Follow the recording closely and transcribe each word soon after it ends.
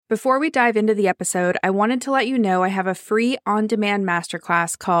Before we dive into the episode, I wanted to let you know I have a free on-demand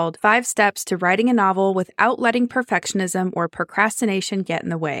masterclass called 5 Steps to Writing a Novel Without Letting Perfectionism or Procrastination Get in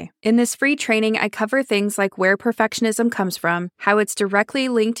the Way. In this free training, I cover things like where perfectionism comes from, how it's directly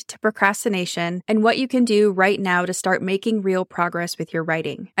linked to procrastination, and what you can do right now to start making real progress with your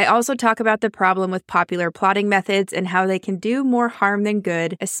writing. I also talk about the problem with popular plotting methods and how they can do more harm than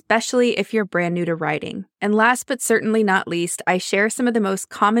good, especially if you're brand new to writing. And last but certainly not least, I share some of the most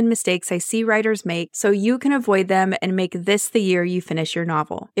common mistakes I see writers make so you can avoid them and make this the year you finish your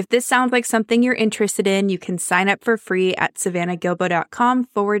novel. If this sounds like something you're interested in, you can sign up for free at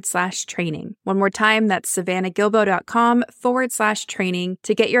savannahgilbo.com/training. One more time, that's savannahgilbo.com/training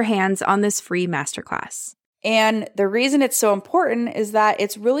to get your hands on this free masterclass. And the reason it's so important is that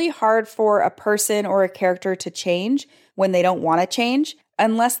it's really hard for a person or a character to change when they don't want to change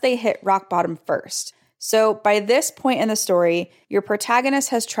unless they hit rock bottom first. So by this point in the story, your protagonist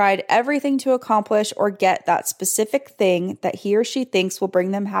has tried everything to accomplish or get that specific thing that he or she thinks will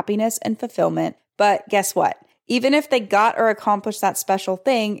bring them happiness and fulfillment. But guess what? Even if they got or accomplished that special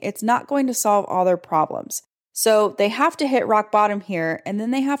thing, it's not going to solve all their problems. So they have to hit rock bottom here, and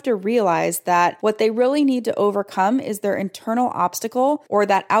then they have to realize that what they really need to overcome is their internal obstacle or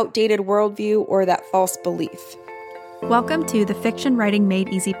that outdated worldview or that false belief. Welcome to the Fiction Writing Made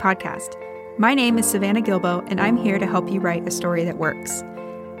Easy podcast. My name is Savannah Gilbo, and I'm here to help you write a story that works.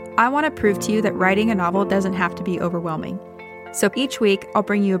 I want to prove to you that writing a novel doesn't have to be overwhelming. So each week, I'll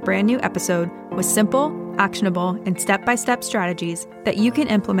bring you a brand new episode with simple, actionable, and step-by-step strategies that you can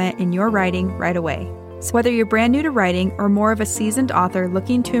implement in your writing right away. So whether you're brand new to writing or more of a seasoned author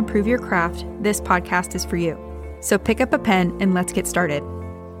looking to improve your craft, this podcast is for you. So pick up a pen and let's get started.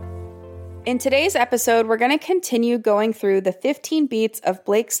 In today's episode, we're going to continue going through the 15 beats of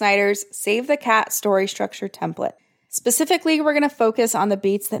Blake Snyder's Save the Cat story structure template. Specifically, we're going to focus on the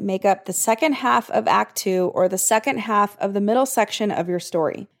beats that make up the second half of Act 2 or the second half of the middle section of your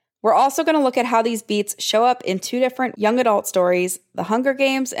story. We're also going to look at how these beats show up in 2 different young adult stories, The Hunger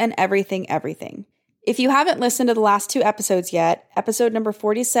Games and Everything Everything. If you haven't listened to the last 2 episodes yet, episode number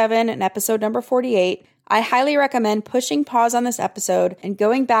 47 and episode number 48, I highly recommend pushing pause on this episode and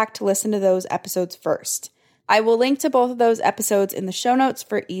going back to listen to those episodes first. I will link to both of those episodes in the show notes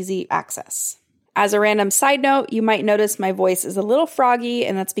for easy access. As a random side note, you might notice my voice is a little froggy,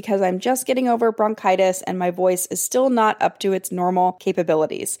 and that's because I'm just getting over bronchitis and my voice is still not up to its normal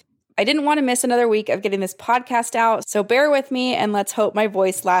capabilities. I didn't want to miss another week of getting this podcast out, so bear with me and let's hope my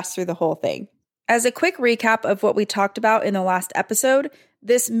voice lasts through the whole thing. As a quick recap of what we talked about in the last episode,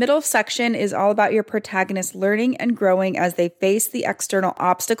 this middle section is all about your protagonist learning and growing as they face the external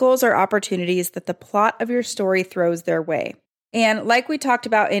obstacles or opportunities that the plot of your story throws their way. And like we talked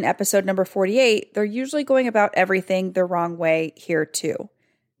about in episode number 48, they're usually going about everything the wrong way here too.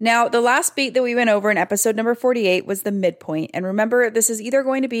 Now, the last beat that we went over in episode number 48 was the midpoint. And remember, this is either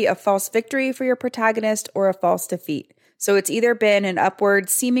going to be a false victory for your protagonist or a false defeat. So it's either been an upward,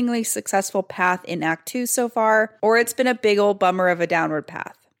 seemingly successful path in Act 2 so far, or it's been a big old bummer of a downward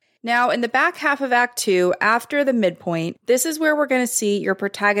path. Now, in the back half of Act 2, after the midpoint, this is where we're going to see your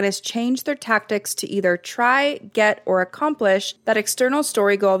protagonist change their tactics to either try, get, or accomplish that external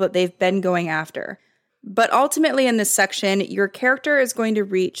story goal that they've been going after. But ultimately in this section, your character is going to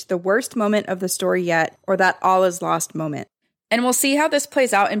reach the worst moment of the story yet, or that all is lost moment. And we'll see how this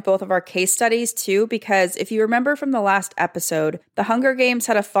plays out in both of our case studies too, because if you remember from the last episode, The Hunger Games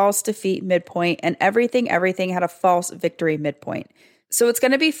had a false defeat midpoint and Everything had a false victory midpoint. So it's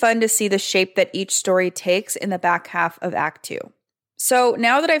going to be fun to see the shape that each story takes in the back half of Act 2. So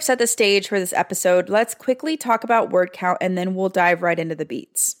now that I've set the stage for this episode, let's quickly talk about word count and then we'll dive right into the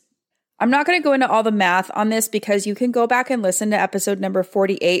beats. I'm not going to go into all the math on this because you can go back and listen to episode number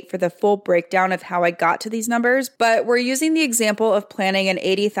 48 for the full breakdown of how I got to these numbers, but we're using the example of planning an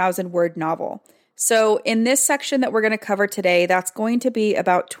 80,000 word novel. So in this section that we're going to cover today, that's going to be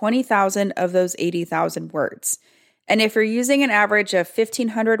about 20,000 of those 80,000 words. And if you're using an average of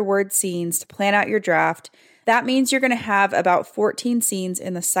 1,500 word scenes to plan out your draft, that means you're going to have about 14 scenes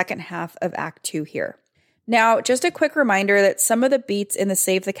in the second half of Act 2 here. Now, just a quick reminder that some of the beats in the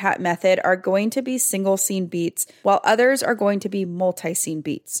Save the Cat method are going to be single scene beats, while others are going to be multi-scene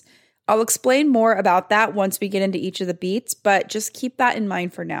beats. I'll explain more about that once we get into each of the beats, but just keep that in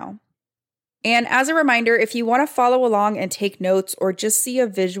mind for now. And as a reminder, if you want to follow along and take notes or just see a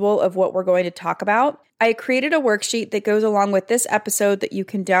visual of what we're going to talk about, I created a worksheet that goes along with this episode that you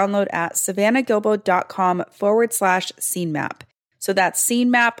can download at savannahgilbo.com/scene map. So that's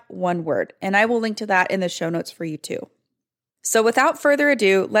scene map, one word. And I will link to that in the show notes for you too. So without further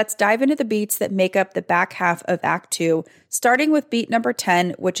ado, let's dive into the beats that make up the back half of Act 2, starting with beat number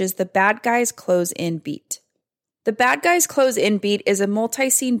 10, which is the bad guys close in beat. The bad guys close in beat is a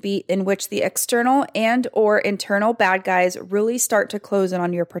multi-scene beat in which the external and or internal bad guys really start to close in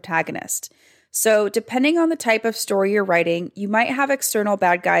on your protagonist. So depending on the type of story you're writing, you might have external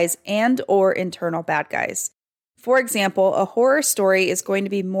bad guys and or internal bad guys. For example, a horror story is going to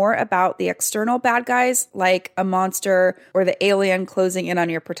be more about the external bad guys, like a monster or the alien closing in on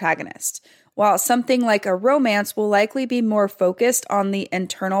your protagonist, while something like a romance will likely be more focused on the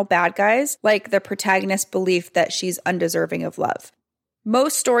internal bad guys, like the protagonist's belief that she's undeserving of love.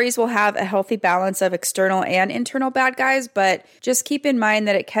 Most stories will have a healthy balance of external and internal bad guys, but just keep in mind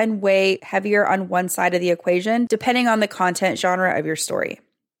that it can weigh heavier on one side of the equation, depending on the content genre of your story.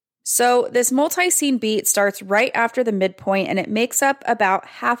 So this multi-scene beat starts right after the midpoint, and it makes up about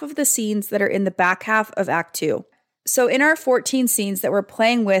half of the scenes that are in the back half of Act 2. So in our 14 scenes that we're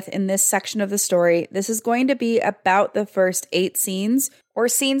playing with in this section of the story, this is going to be about the first 8 scenes, or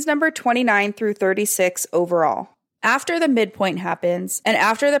scenes number 29 through 36 overall. After the midpoint happens, and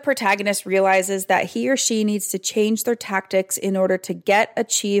after the protagonist realizes that he or she needs to change their tactics in order to get,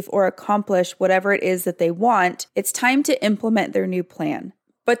 achieve, or accomplish whatever it is that they want, it's time to implement their new plan.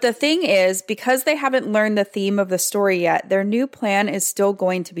 But the thing is, because they haven't learned the theme of the story yet, their new plan is still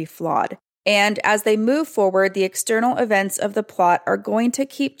going to be flawed. And as they move forward, the external events of the plot are going to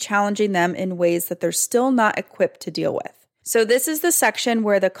keep challenging them in ways that they're still not equipped to deal with. So this is the section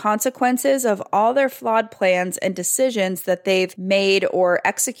where the consequences of all their flawed plans and decisions that they've made or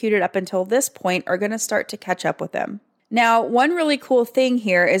executed up until this point are going to start to catch up with them. Now, one really cool thing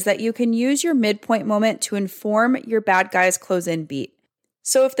here is that you can use your midpoint moment to inform your bad guys close-in beat.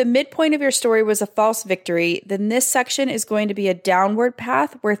 So if the midpoint of your story was a false victory, then this section is going to be a downward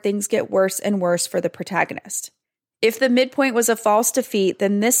path where things get worse and worse for the protagonist. If the midpoint was a false defeat,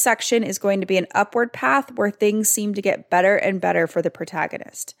 then this section is going to be an upward path where things seem to get better and better for the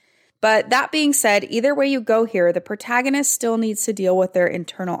protagonist. But that being said, either way you go here, the protagonist still needs to deal with their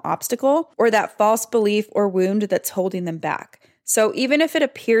internal obstacle or that false belief or wound that's holding them back. So even if it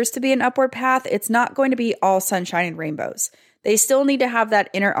appears to be an upward path, it's not going to be all sunshine and rainbows. They still need to have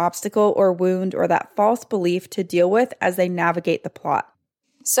that inner obstacle or wound or that false belief to deal with as they navigate the plot.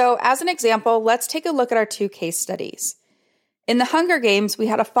 So as an example, let's take a look at our 2 case studies. In the Hunger Games, we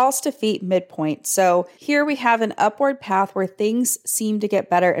had a false defeat midpoint. So here we have an upward path where things seem to get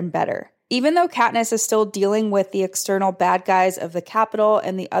better and better. Even though Katniss is still dealing with the external bad guys of the Capitol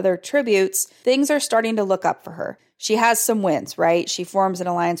and the other tributes, things are starting to look up for her. She has some wins, right? She forms an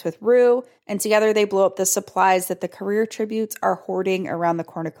alliance with Rue, and together they blow up the supplies that the career tributes are hoarding around the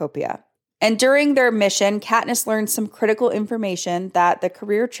cornucopia. And during their mission, Katniss learns some critical information that the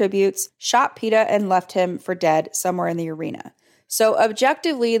career tributes shot Peeta and left him for dead somewhere in the arena. So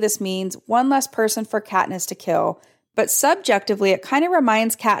objectively, this means one less person for Katniss to kill, but subjectively, it kind of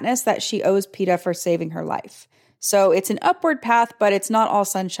reminds Katniss that she owes Peeta for saving her life. So it's an upward path, but it's not all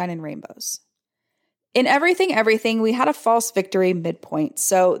sunshine and rainbows. In Everything, we had a false victory midpoint,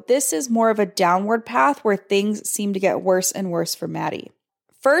 so this is more of a downward path where things seem to get worse and worse for Maddie.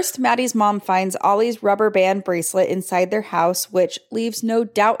 First, Maddie's mom finds Ollie's rubber band bracelet inside their house, which leaves no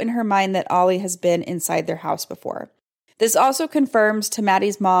doubt in her mind that Ollie has been inside their house before. This also confirms to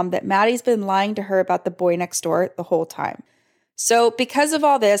Maddie's mom that Maddie's been lying to her about the boy next door the whole time. So because of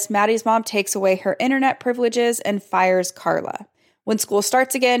all this, Maddie's mom takes away her internet privileges and fires Carla. When school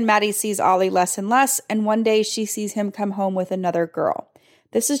starts again, Maddie sees Ollie less and less, and one day she sees him come home with another girl.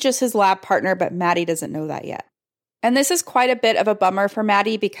 This is just his lab partner, but Maddie doesn't know that yet. And this is quite a bit of a bummer for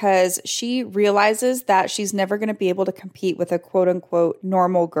Maddie because she realizes that she's never going to be able to compete with a quote-unquote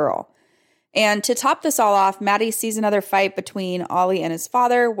normal girl. And to top this all off, Maddie sees another fight between Ollie and his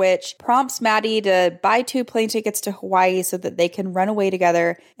father, which prompts Maddie to buy 2 plane tickets to Hawaii so that they can run away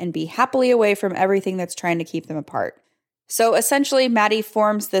together and be happily away from everything that's trying to keep them apart. So essentially, Maddie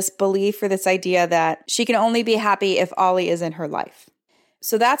forms this belief or this idea that she can only be happy if Ollie is in her life.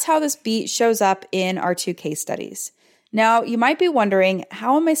 So that's how this beat shows up in our 2 case studies. Now, you might be wondering,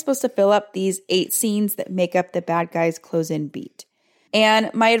 how am I supposed to fill up these 8 scenes that make up the bad guys close-in beat?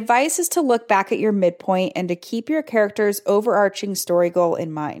 And my advice is to look back at your midpoint and to keep your character's overarching story goal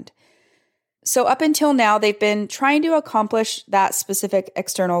in mind. So up until now, they've been trying to accomplish that specific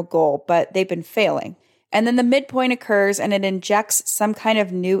external goal, but they've been failing. And then the midpoint occurs and it injects some kind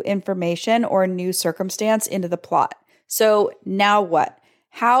of new information or new circumstance into the plot. So now what?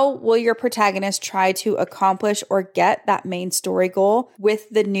 How will your protagonist try to accomplish or get that main story goal with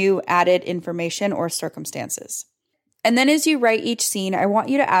the new added information or circumstances? And then as you write each scene, I want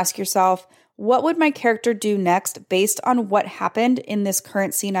you to ask yourself, what would my character do next based on what happened in this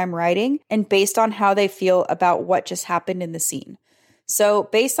current scene I'm writing and based on how they feel about what just happened in the scene. So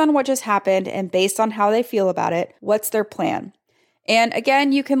based on what just happened and based on how they feel about it, what's their plan? And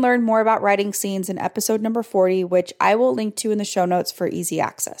again, you can learn more about writing scenes in episode number 40, which I will link to in the show notes for easy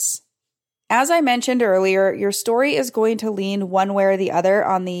access. As I mentioned earlier, your story is going to lean one way or the other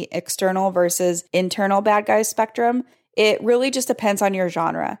on the external versus internal bad guy spectrum. It really just depends on your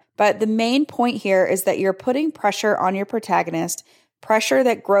genre. But the main point here is that you're putting pressure on your protagonist, pressure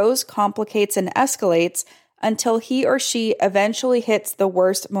that grows, complicates, and escalates until he or she eventually hits the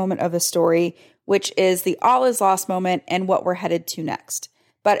worst moment of the story, which is the all is lost moment and what we're headed to next.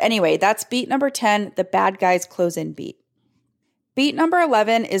 But anyway, that's beat number 10, the bad guys close in beat. Beat number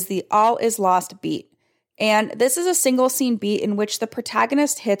 11 is the all is lost beat. And this is a single scene beat in which the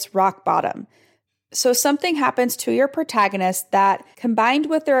protagonist hits rock bottom. So something happens to your protagonist that, combined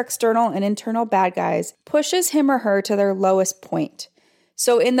with their external and internal bad guys, pushes him or her to their lowest point.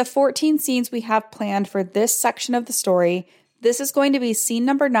 So in the 14 scenes we have planned for this section of the story, this is going to be scene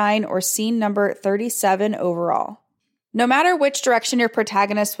number 9 or scene number 37 overall. No matter which direction your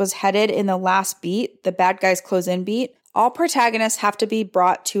protagonist was headed in the last beat, the bad guys close in beat, all protagonists have to be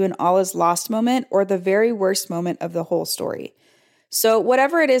brought to an all is lost moment or the very worst moment of the whole story. So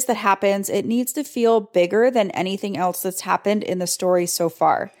whatever it is that happens, it needs to feel bigger than anything else that's happened in the story so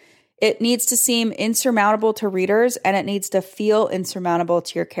far. It needs to seem insurmountable to readers, and it needs to feel insurmountable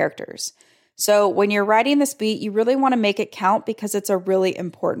to your characters. So when you're writing this beat, you really want to make it count because it's a really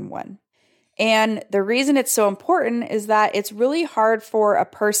important one. And the reason it's so important is that it's really hard for a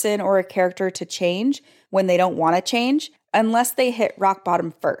person or a character to change when they don't want to change unless they hit rock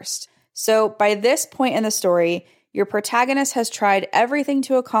bottom first. So by this point in the story, your protagonist has tried everything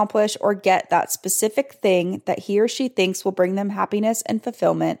to accomplish or get that specific thing that he or she thinks will bring them happiness and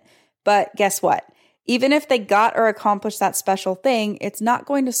fulfillment. But guess what? Even if they got or accomplished that special thing, it's not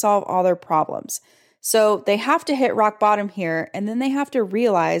going to solve all their problems. So they have to hit rock bottom here, and then they have to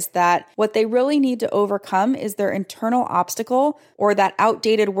realize that what they really need to overcome is their internal obstacle or that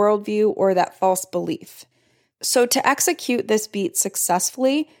outdated worldview or that false belief. So to execute this beat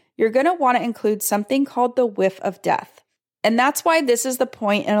successfully, you're going to want to include something called the whiff of death. And that's why this is the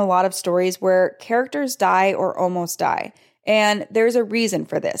point in a lot of stories where characters die or almost die. And there's a reason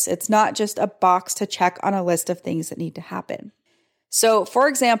for this. It's not just a box to check on a list of things that need to happen. So, for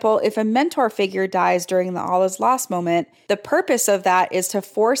example, if a mentor figure dies during the all is lost moment, the purpose of that is to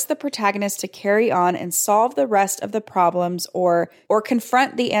force the protagonist to carry on and solve the rest of the problems or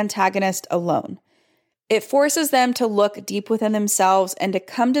confront the antagonist alone. It forces them to look deep within themselves and to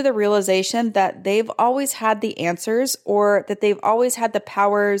come to the realization that they've always had the answers or that they've always had the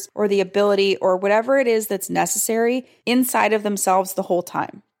powers or the ability or whatever it is that's necessary inside of themselves the whole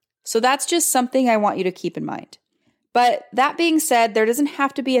time. So that's just something I want you to keep in mind. But that being said, there doesn't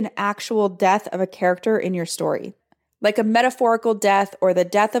have to be an actual death of a character in your story, like a metaphorical death or the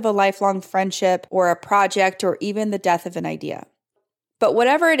death of a lifelong friendship or a project or even the death of an idea. But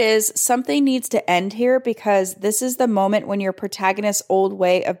whatever it is, something needs to end here because this is the moment when your protagonist's old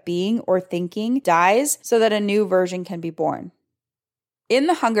way of being or thinking dies so that a new version can be born. In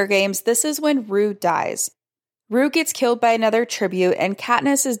The Hunger Games, this is when Rue dies. Rue gets killed by another tribute, and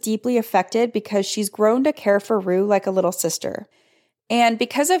Katniss is deeply affected because she's grown to care for Rue like a little sister. And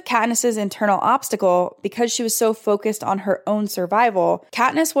because of Katniss's internal obstacle, because she was so focused on her own survival,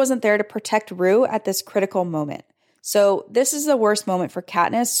 Katniss wasn't there to protect Rue at this critical moment. So this is the worst moment for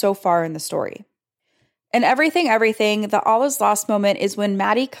Katniss so far in the story. And everything, the all is lost moment is when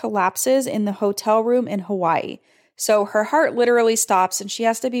Maddie collapses in the hotel room in Hawaii. So her heart literally stops and she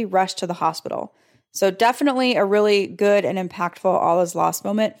has to be rushed to the hospital. So definitely a really good and impactful all is lost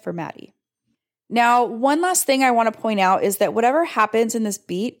moment for Maddie. Now, one last thing I want to point out is that whatever happens in this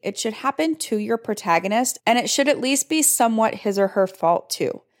beat, it should happen to your protagonist, and it should at least be somewhat his or her fault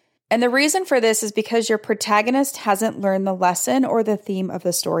too. And the reason for this is because your protagonist hasn't learned the lesson or the theme of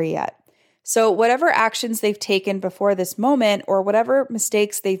the story yet. So whatever actions they've taken before this moment or whatever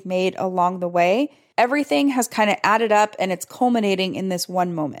mistakes they've made along the way, everything has kind of added up and it's culminating in this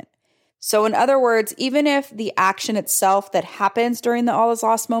one moment. So in other words, even if the action itself that happens during the all is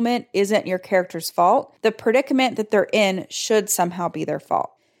lost moment isn't your character's fault, the predicament that they're in should somehow be their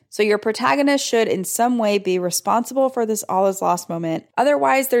fault. So your protagonist should in some way be responsible for this all is lost moment.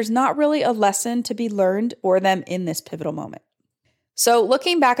 Otherwise, there's not really a lesson to be learned for them in this pivotal moment. So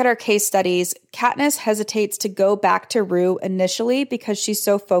looking back at our case studies, Katniss hesitates to go back to Rue initially because she's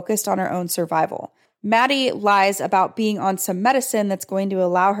so focused on her own survival. Maddie lies about being on some medicine that's going to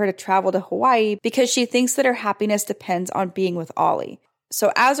allow her to travel to Hawaii because she thinks that her happiness depends on being with Ollie.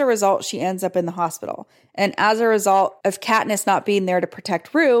 So as a result, she ends up in the hospital. And as a result of Katniss not being there to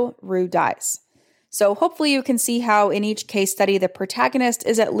protect Rue, Rue dies. So hopefully you can see how in each case study, the protagonist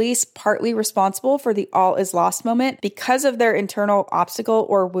is at least partly responsible for the all is lost moment because of their internal obstacle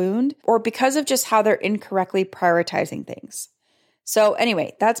or wound, or because of just how they're incorrectly prioritizing things. So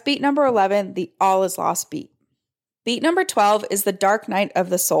anyway, that's beat number 11, the all is lost beat. Beat number 12 is the Dark Night of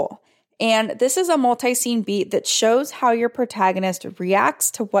the Soul. And this is a multi-scene beat that shows how your protagonist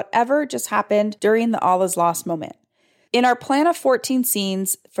reacts to whatever just happened during the all is lost moment. In our plan of 14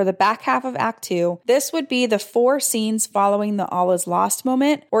 scenes for the back half of Act 2, this would be the 4 scenes following the all is lost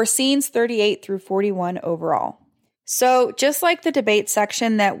moment, or scenes 38 through 41 overall. So just like the debate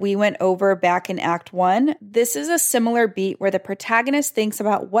section that we went over back in Act 1, this is a similar beat where the protagonist thinks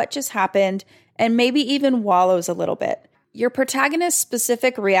about what just happened and maybe even wallows a little bit. Your protagonist's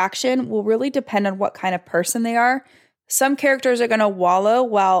specific reaction will really depend on what kind of person they are. Some characters are going to wallow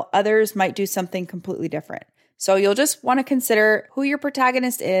while others might do something completely different. So you'll just want to consider who your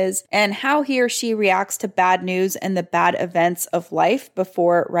protagonist is and how he or she reacts to bad news and the bad events of life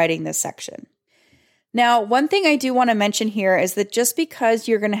before writing this section. Now, one thing I do want to mention here is that just because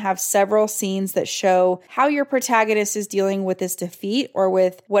you're going to have several scenes that show how your protagonist is dealing with this defeat or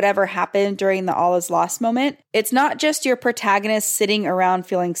with whatever happened during the all is lost moment, it's not just your protagonist sitting around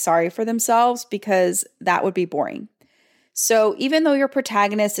feeling sorry for themselves, because that would be boring. So even though your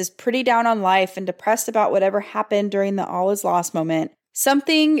protagonist is pretty down on life and depressed about whatever happened during the all is lost moment,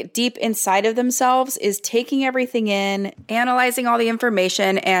 something deep inside of themselves is taking everything in, analyzing all the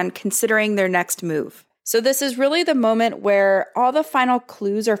information, and considering their next move. So this is really the moment where all the final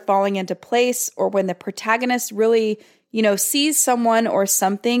clues are falling into place, or when the protagonist really, sees someone or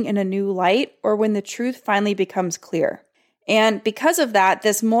something in a new light, or when the truth finally becomes clear. And because of that,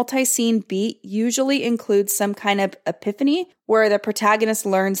 this multi-scene beat usually includes some kind of epiphany where the protagonist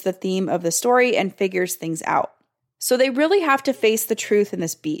learns the theme of the story and figures things out. So they really have to face the truth in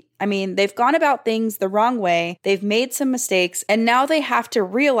this beat. I mean, they've gone about things the wrong way, they've made some mistakes, and now they have to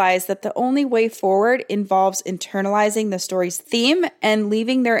realize that the only way forward involves internalizing the story's theme and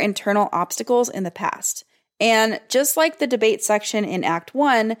leaving their internal obstacles in the past. And just like the debate section in Act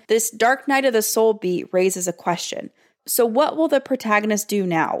 1, this Dark Night of the Soul beat raises a question. So what will the protagonist do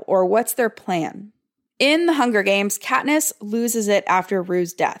now, or what's their plan? In The Hunger Games, Katniss loses it after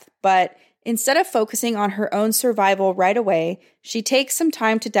Rue's death, but instead of focusing on her own survival right away, she takes some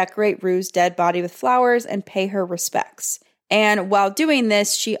time to decorate Rue's dead body with flowers and pay her respects. And while doing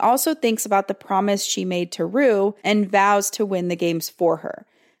this, she also thinks about the promise she made to Rue and vows to win the games for her.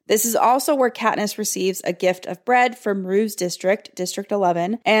 This is also where Katniss receives a gift of bread from Rue's district, District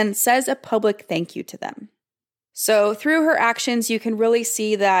 11, and says a public thank you to them. So through her actions, you can really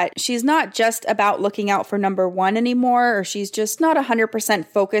see that she's not just about looking out for number one anymore, or she's just not 100%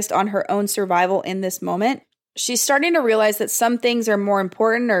 focused on her own survival in this moment. She's starting to realize that some things are more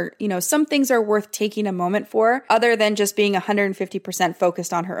important, or, some things are worth taking a moment for, other than just being 150%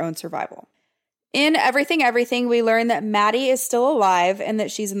 focused on her own survival. In Everything, we learn that Maddie is still alive and that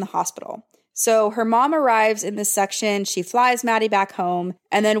she's in the hospital. So her mom arrives in this section, she flies Maddie back home,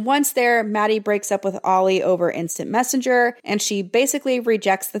 and then once there, Maddie breaks up with Ollie over Instant Messenger, and she basically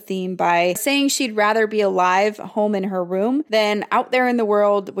rejects the theme by saying she'd rather be alive home in her room than out there in the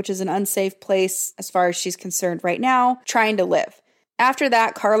world, which is an unsafe place as far as she's concerned right now, trying to live. After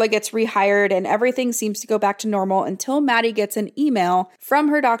that, Carla gets rehired and everything seems to go back to normal until Maddie gets an email from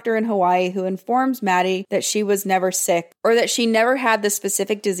her doctor in Hawaii who informs Maddie that she was never sick, or that she never had the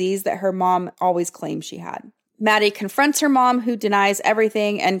specific disease that her mom always claimed she had. Maddie confronts her mom, who denies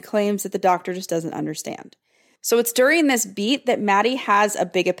everything and claims that the doctor just doesn't understand. So it's during this beat that Maddie has a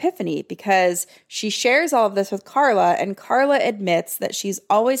big epiphany, because she shares all of this with Carla, and Carla admits that she's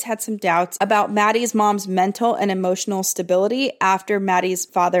always had some doubts about Maddie's mom's mental and emotional stability after Maddie's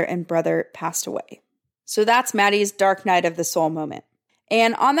father and brother passed away. So that's Maddie's Dark Night of the Soul moment.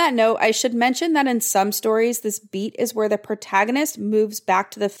 And on that note, I should mention that in some stories, this beat is where the protagonist moves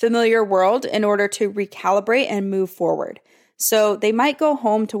back to the familiar world in order to recalibrate and move forward. So they might go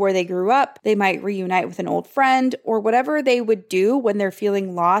home to where they grew up, they might reunite with an old friend, or whatever they would do when they're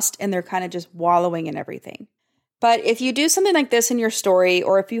feeling lost and they're kind of just wallowing in everything. But if you do something like this in your story,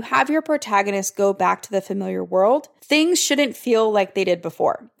 or if you have your protagonist go back to the familiar world, things shouldn't feel like they did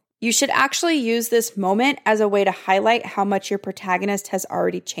before. You should actually use this moment as a way to highlight how much your protagonist has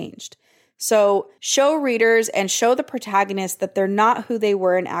already changed. So show readers and show the protagonist that they're not who they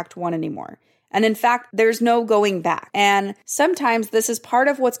were in Act 1 anymore. And in fact, there's no going back. And sometimes this is part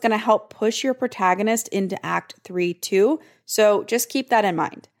of what's going to help push your protagonist into Act 3 too. So just keep that in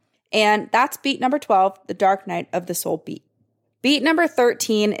mind. And that's beat number 12, the Dark Night of the Soul beat. Beat number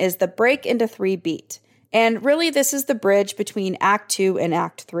 13 is the break into 3 beat. And really, this is the bridge between Act 2 and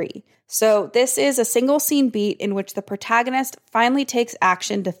Act 3. So this is a single scene beat in which the protagonist finally takes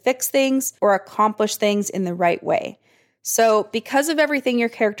action to fix things or accomplish things in the right way. So because of everything your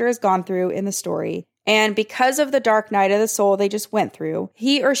character has gone through in the story, and because of the dark night of the soul they just went through,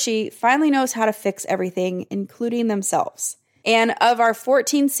 he or she finally knows how to fix everything, including themselves. And of our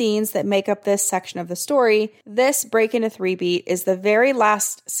 14 scenes that make up this section of the story, this break into 3 beat is the very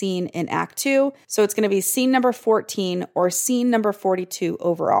last scene in Act 2, so it's going to be scene number 14 or scene number 42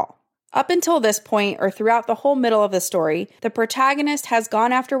 overall. Up until this point, or throughout the whole middle of the story, the protagonist has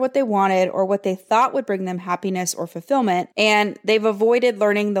gone after what they wanted or what they thought would bring them happiness or fulfillment, and they've avoided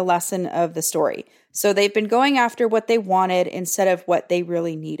learning the lesson of the story. So they've been going after what they wanted instead of what they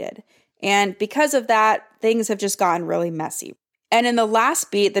really needed. And because of that, things have just gotten really messy. And in the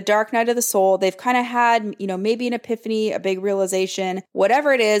last beat, the dark night of the soul, they've kind of had, maybe an epiphany, a big realization,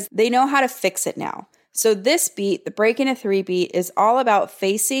 whatever it is, they know how to fix it now. So this beat, the break into 3 beat, is all about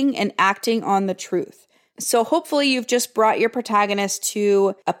facing and acting on the truth. So hopefully you've just brought your protagonist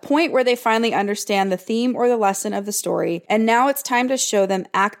to a point where they finally understand the theme or the lesson of the story. And now it's time to show them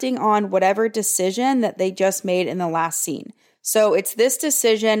acting on whatever decision that they just made in the last scene. So it's this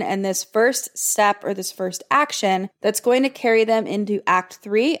decision and this first step or this first action that's going to carry them into Act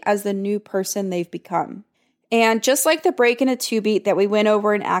 3 as the new person they've become. And just like the break into 2 beat that we went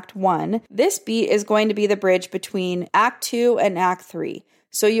over in Act 1, this beat is going to be the bridge between Act 2 and Act 3.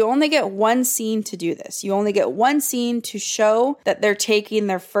 So you only get one scene to do this. You only get one scene to show that they're taking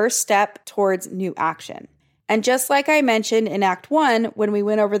their first step towards new action. And just like I mentioned in Act 1, when we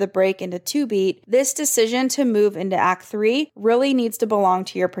went over the break into 2 beat, this decision to move into Act 3 really needs to belong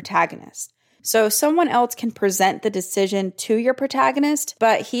to your protagonist. So someone else can present the decision to your protagonist,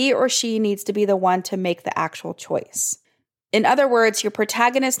 but he or she needs to be the one to make the actual choice. In other words, your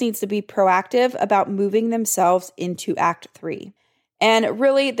protagonist needs to be proactive about moving themselves into Act 3. And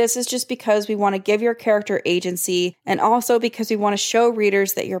really, this is just because we want to give your character agency, and also because we want to show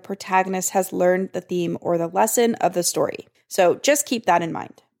readers that your protagonist has learned the theme or the lesson of the story. So just keep that in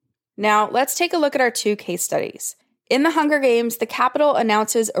mind. Now, let's take a look at our 2 case studies. In the Hunger Games, the Capitol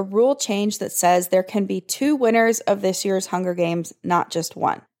announces a rule change that says there can be 2 winners of this year's Hunger Games, not just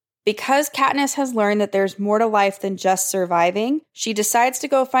one. Because Katniss has learned that there's more to life than just surviving, she decides to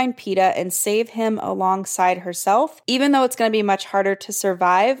go find Peeta and save him alongside herself, even though it's going to be much harder to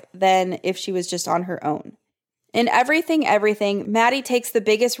survive than if she was just on her own. In Everything, Maddie takes the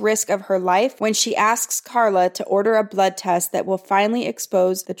biggest risk of her life when she asks Carla to order a blood test that will finally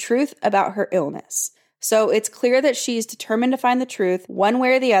expose the truth about her illness. So it's clear that she's determined to find the truth one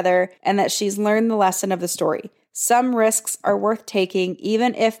way or the other, and that she's learned the lesson of the story. Some risks are worth taking,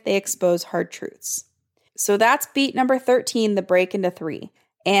 even if they expose hard truths. So that's beat number 13, the break into 3.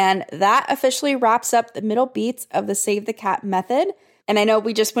 And that officially wraps up the middle beats of the Save the Cat method. And I know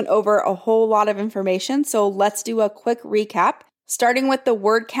we just went over a whole lot of information, so let's do a quick recap, starting with the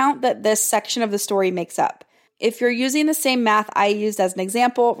word count that this section of the story makes up. If you're using the same math I used as an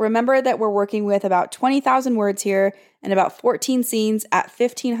example, remember that we're working with about 20,000 words here and about 14 scenes at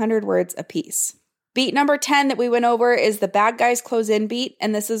 1,500 words apiece. Beat number 10 that we went over is the bad guys close in beat,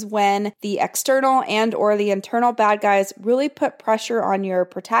 and this is when the external and or the internal bad guys really put pressure on your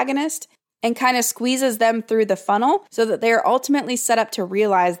protagonist and kind of squeezes them through the funnel so that they are ultimately set up to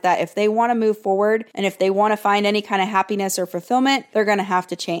realize that if they want to move forward and if they want to find any kind of happiness or fulfillment, they're going to have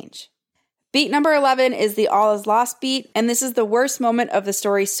to change. Beat number 11 is the all is lost beat, and this is the worst moment of the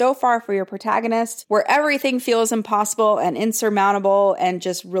story so far for your protagonist, where everything feels impossible and insurmountable and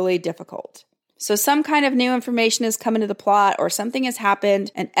just really difficult. So some kind of new information has come into the plot or something has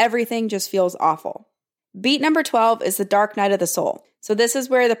happened and everything just feels awful. Beat number 12 is the dark night of the soul. So this is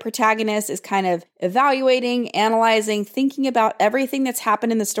where the protagonist is kind of evaluating, analyzing, thinking about everything that's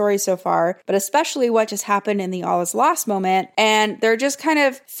happened in the story so far, but especially what just happened in the all is lost moment, and they're just kind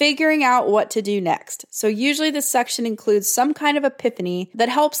of figuring out what to do next. So usually this section includes some kind of epiphany that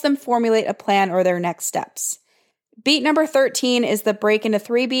helps them formulate a plan or their next steps. Beat number 13 is the break into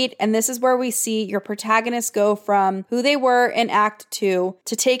 3 beat, and this is where we see your protagonists go from who they were in Act 2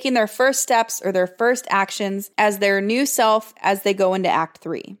 to taking their first steps or their first actions as their new self as they go into Act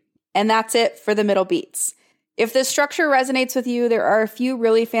 3. And that's it for the middle beats. If this structure resonates with you, there are a few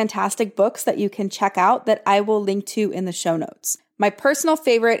really fantastic books that you can check out that I will link to in the show notes. My personal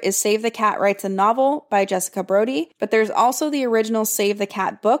favorite is Save the Cat Writes a Novel by Jessica Brody, but there's also the original Save the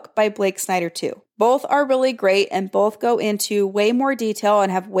Cat book by Blake Snyder too. Both are really great and both go into way more detail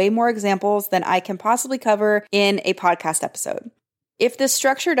and have way more examples than I can possibly cover in a podcast episode. If this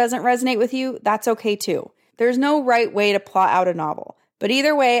structure doesn't resonate with you, that's okay too. There's no right way to plot out a novel. But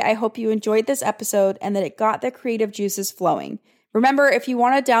either way, I hope you enjoyed this episode and that it got the creative juices flowing. Remember, if you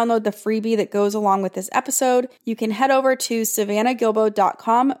want to download the freebie that goes along with this episode, you can head over to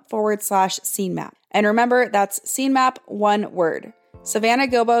savannahgilbo.com/scene map. And remember, that's scene map, one word.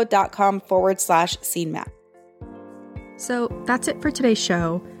 savannahgilbo.com/scene map. So that's it for today's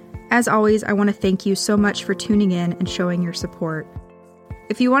show. As always, I want to thank you so much for tuning in and showing your support.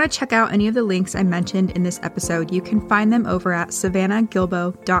 If you want to check out any of the links I mentioned in this episode, you can find them over at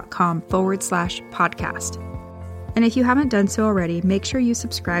savannahgilbo.com/podcast. And if you haven't done so already, make sure you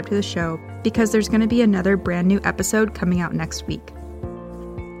subscribe to the show because there's going to be another brand new episode coming out next week.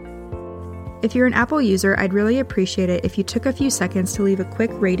 If you're an Apple user, I'd really appreciate it if you took a few seconds to leave a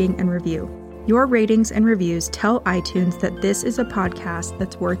quick rating and review. Your ratings and reviews tell iTunes that this is a podcast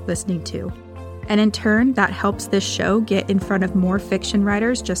that's worth listening to. And in turn, that helps this show get in front of more fiction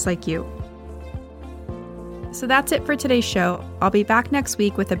writers just like you. So that's it for today's show. I'll be back next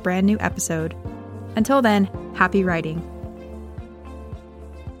week with a brand new episode. Until then, happy writing.